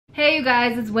Hey you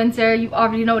guys, it's Winter. You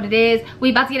already know what it is.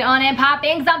 We about to get it on and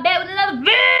popping. Cause I'm back with another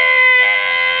video.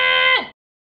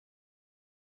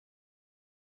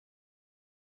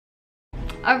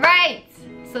 Alright,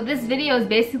 so this video is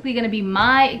basically gonna be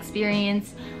my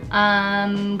experience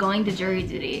going to jury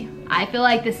duty. I feel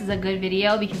like this is a good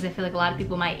video because I feel like a lot of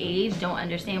people my age don't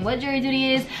understand what jury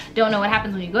duty is, don't know what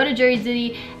happens when you go to jury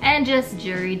duty, and just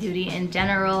jury duty in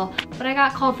general. But I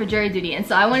got called for jury duty, and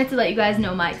so I wanted to let you guys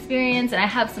know my experience, and I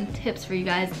have some tips for you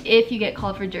guys if you get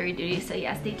called for jury duty. So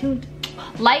yeah, stay tuned.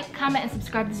 Like, comment, and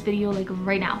subscribe to this video like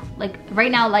right now. Like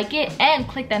it, and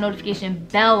click that notification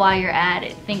bell while you're at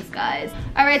it. Thanks guys.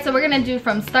 Alright, so we're gonna do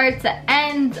from start to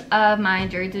end of my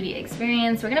jury duty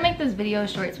experience. We're gonna make this video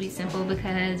short, sweet, simple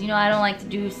because, you know, I don't like to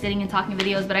do sitting and talking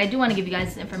videos, but I do want to give you guys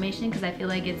this information because I feel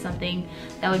like it's something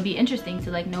that would be interesting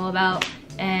to like know about.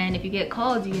 And if you get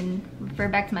called, you can refer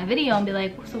back to my video and be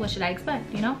like, so what should I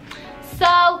expect, you know? So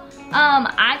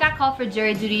I got called for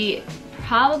jury duty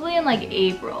probably in like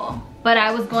April, but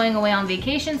I was going away on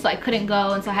vacation, so I couldn't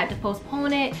go, and so I had to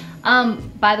postpone it.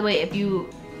 By the way, if you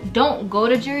don't go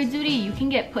to jury duty, you can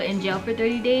get put in jail for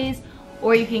 30 days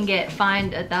or you can get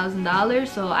fined $1,000,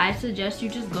 so I suggest you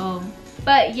just go.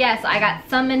 But yes, I got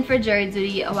summoned for jury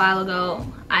duty a while ago.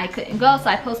 I couldn't go, so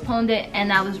I postponed it,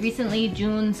 and that was recently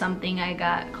June something I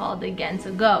got called again to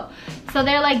go. So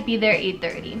they're like, be there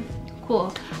 8:30.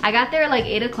 Cool. I got there at like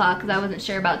 8 o'clock because I wasn't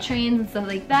sure about trains and stuff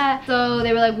like that. So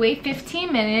they were like, wait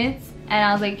 15 minutes. And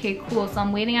I was like, okay, cool. So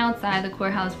I'm waiting outside the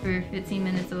courthouse for 15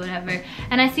 minutes or whatever.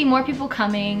 And I see more people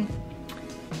coming.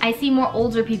 I see more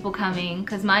older people coming,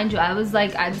 because mind you, I was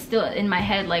still in my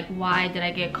head like, why did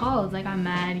I get called? Like, I'm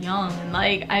mad young, and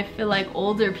like I feel like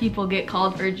older people get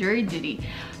called for jury duty.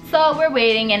 So we're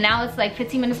waiting, and now it's like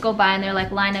 15 minutes go by and they're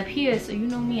like, line up here. So you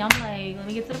know me, I'm like, let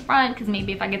me get to the front, because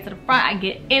maybe if I get to the front, I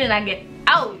get in and I get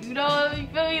out, you know, you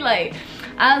feel me? Like,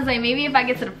 I was like, maybe if I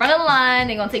get to the front of the line,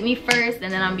 they're gonna take me first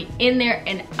and then I'll be in there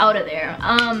and out of there.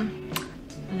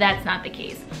 That's not the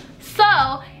case.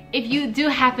 So if you do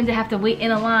happen to have to wait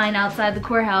in a line outside the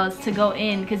courthouse to go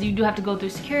in, because you do have to go through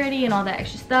security and all that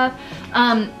extra stuff,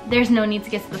 there's no need to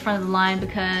get to the front of the line,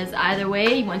 because either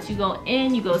way, once you go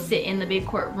in, you go sit in the big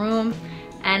courtroom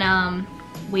and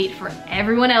wait for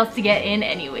everyone else to get in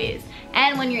anyways.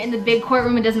 And when you're in the big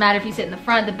courtroom, it doesn't matter if you sit in the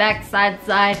front, the back,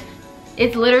 side,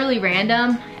 it's literally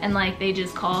random, and like they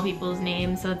just call people's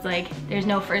names, so it's like there's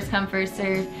no first come first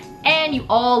serve, and you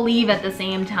all leave at the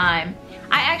same time.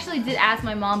 I actually did ask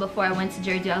my mom before I went to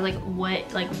jury duty. I was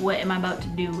like, what am I about to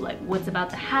do? Like, what's about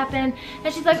to happen?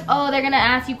 And she's like, oh, they're gonna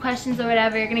ask you questions or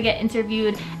whatever, you're gonna get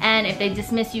interviewed, and if they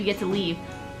dismiss you, get to leave.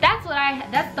 That's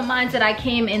the mindset I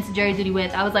came into jury duty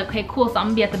with. I was like, okay, cool, so I'm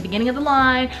gonna be at the beginning of the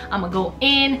line, I'm gonna go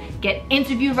in, get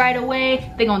interviewed right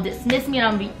away, they're gonna dismiss me and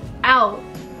I'm gonna be out.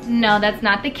 No, that's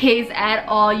not the case at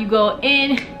all. You go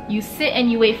in, you sit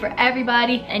and you wait for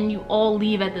everybody, and you all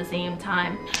leave at the same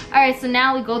time. Alright, so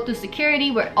now we go through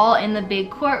security. We're all in the big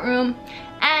courtroom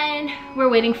and we're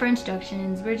waiting for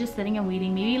instructions. We're just sitting and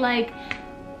waiting. Maybe like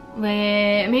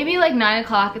 9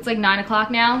 o'clock. It's like 9 o'clock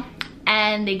now,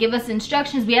 and they give us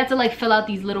instructions. We have to like fill out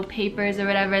these little papers or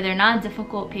whatever. They're not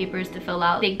difficult papers to fill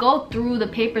out. They go through the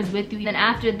papers with you. Then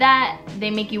after that, they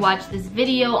make you watch this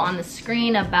video on the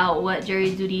screen about what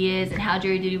jury duty is and how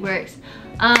jury duty works.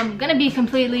 I'm gonna be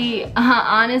completely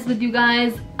honest with you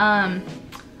guys.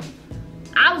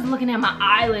 I was looking at my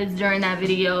eyelids during that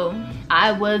video.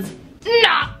 I was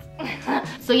not.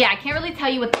 So yeah, I can't really tell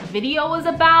you what the video was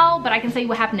about, but I can tell you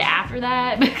what happened after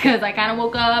that, because I kind of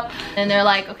woke up and they're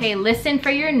like, okay, listen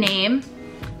for your name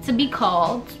to be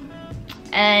called,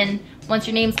 and once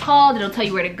your name's called, it'll tell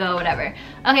you where to go, whatever.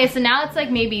 Okay, so now it's like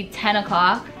maybe 10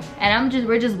 o'clock and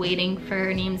we're just waiting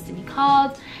for names to be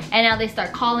called, and now they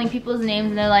start calling people's names,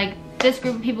 and they're like, this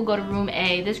group of people go to room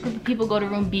A, this group of people go to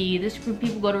room B, this group of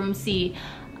people go to room C.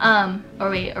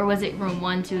 Or was it room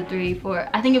 1, 2, 3, 4?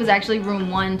 I think it was actually room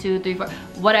 1, 2, 3, 4,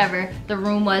 whatever the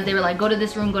room was. They were like, go to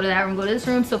this room, go to that room, go to this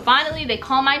room. So finally they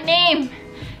call my name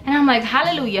and I'm like,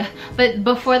 hallelujah. But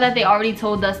before that, they already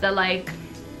told us that like,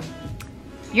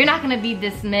 you're not gonna be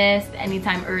dismissed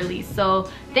anytime early. So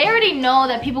they already know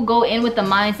that people go in with the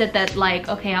mindset that like,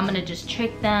 okay, I'm gonna just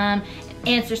trick them,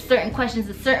 answer certain questions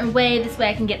a certain way, this way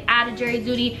I can get out of jury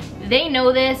duty. They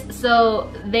know this,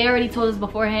 so they already told us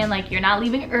beforehand, like, you're not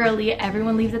leaving early,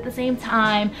 everyone leaves at the same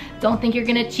time, don't think you're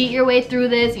gonna cheat your way through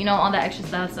this, you know, all that extra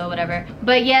stuff, so whatever.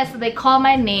 But yeah, so they called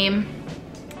my name.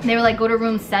 They were like, go to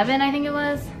room 7, I think it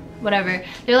was, whatever.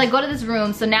 They were like, go to this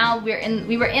room. So now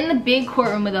we were in the big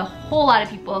courtroom with a whole lot of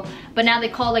people, but now they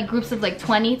call like groups of like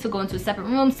 20 to go into a separate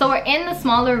room. So we're in the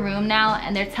smaller room now,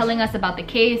 and they're telling us about the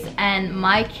case, and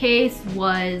my case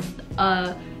was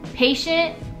a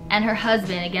patient and her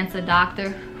husband against a doctor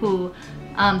who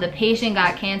the patient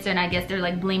got cancer, and I guess they're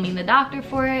like blaming the doctor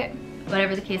for it.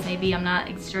 Whatever the case may be, I'm not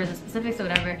sure the specifics or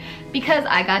whatever, because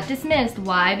I got dismissed.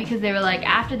 Why? Because they were like,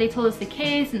 after they told us the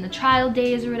case and the trial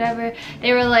days or whatever,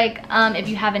 they were like, if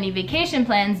you have any vacation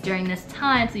plans during this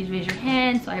time, please raise your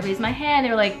hand. So I raised my hand. They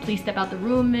were like, please step out the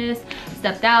room, miss.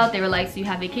 Stepped out. They were like, so you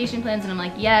have vacation plans? And I'm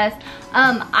like, yes.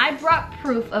 I brought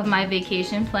proof of my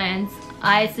vacation plans.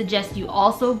 I suggest you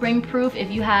also bring proof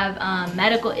if you have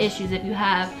medical issues, if you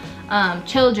have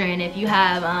children, if you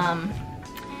have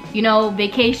you know,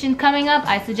 vacation coming up.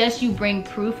 I suggest you bring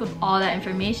proof of all that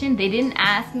information. They didn't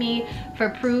ask me for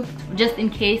proof. Just in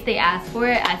case they ask for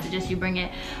it, I suggest you bring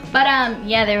it. But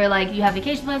yeah, they were like, you have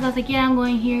vacation plans? I was like, yeah, I'm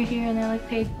going here, and they're like,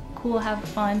 okay, cool, have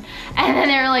fun. And then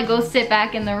they were like, go sit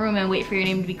back in the room and wait for your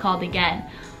name to be called again.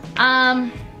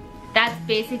 That's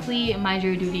basically my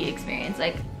jury duty experience.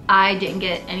 Like, I didn't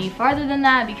get any farther than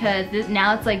that because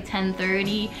now it's like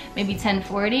 10:30, maybe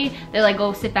 10:40. They're like,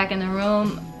 go sit back in the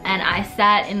room. And I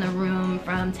sat in the room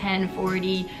from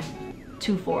 10:40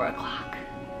 to 4 o'clock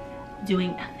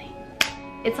doing nothing.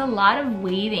 It's a lot of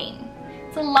waiting.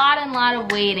 It's a lot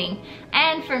of waiting.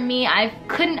 And for me, I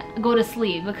couldn't go to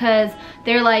sleep because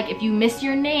they're like, if you miss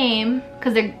your name,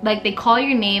 because they're like, they call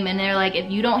your name and they're like, if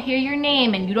you don't hear your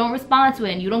name and you don't respond to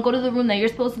it and you don't go to the room that you're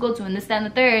supposed to go to and this, that, and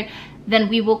the third, then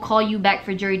we will call you back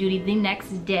for jury duty the next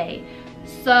day.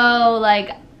 So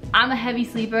like, I'm a heavy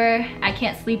sleeper. I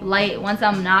can't sleep light. Once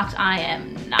I'm knocked, I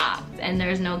am knocked and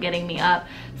there's no getting me up.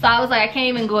 So I was like, I can't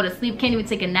even go to sleep, can't even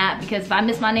take a nap, because if I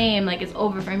miss my name, like, it's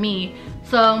over for me.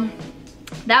 So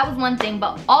that was one thing.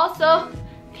 But also,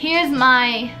 here's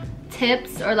my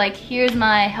tips, or like, here's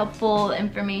my helpful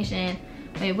information.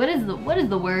 Wait, what is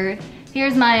the word?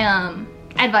 Here's my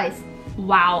advice.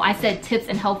 Wow, I said tips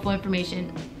and helpful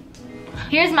information.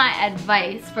 Here's my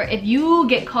advice for if you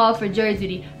get called for jury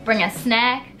duty. Bring a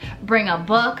snack, bring a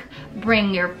book,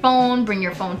 bring your phone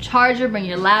charger, bring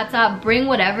your laptop, bring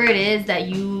whatever it is that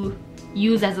you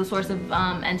use as a source of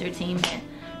entertainment.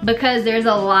 Because there's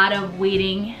a lot of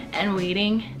waiting and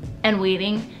waiting and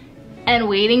waiting and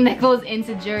waiting that goes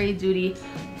into jury duty.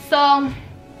 So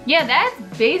yeah, that's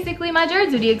basically my jury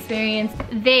duty experience.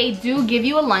 They do give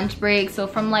you a lunch break. So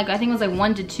from like, I think it was like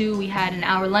 1 to 2, we had an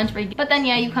hour lunch break. But then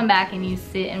yeah, you come back and you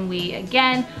sit and wait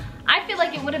again. I feel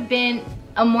like it would have been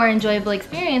a more enjoyable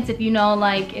experience if, you know,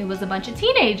 like, it was a bunch of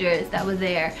teenagers that was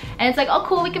there. And it's like, oh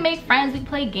cool, we can make friends, we can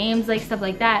play games, like stuff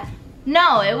like that.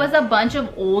 No, it was a bunch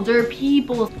of older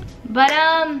people. But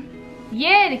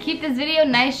yeah, to keep this video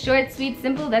nice, short, sweet,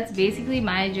 simple, that's basically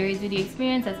my jury duty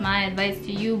experience. That's my advice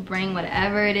to you. Bring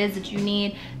whatever it is that you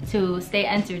need to stay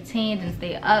entertained and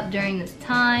stay up during this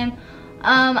time.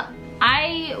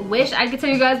 I wish I could tell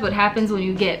you guys what happens when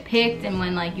you get picked and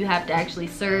when like you have to actually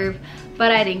serve,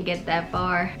 but I didn't get that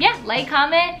far. Yeah, like,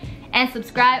 comment, and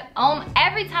subscribe.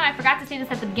 Every time, I forgot to say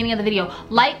this at the beginning of the video,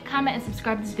 like, comment, and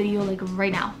subscribe to this video like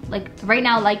right now. Like right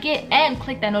now, like it, and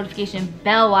click that notification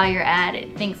bell while you're at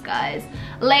it. Thanks guys.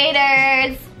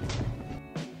 Laters.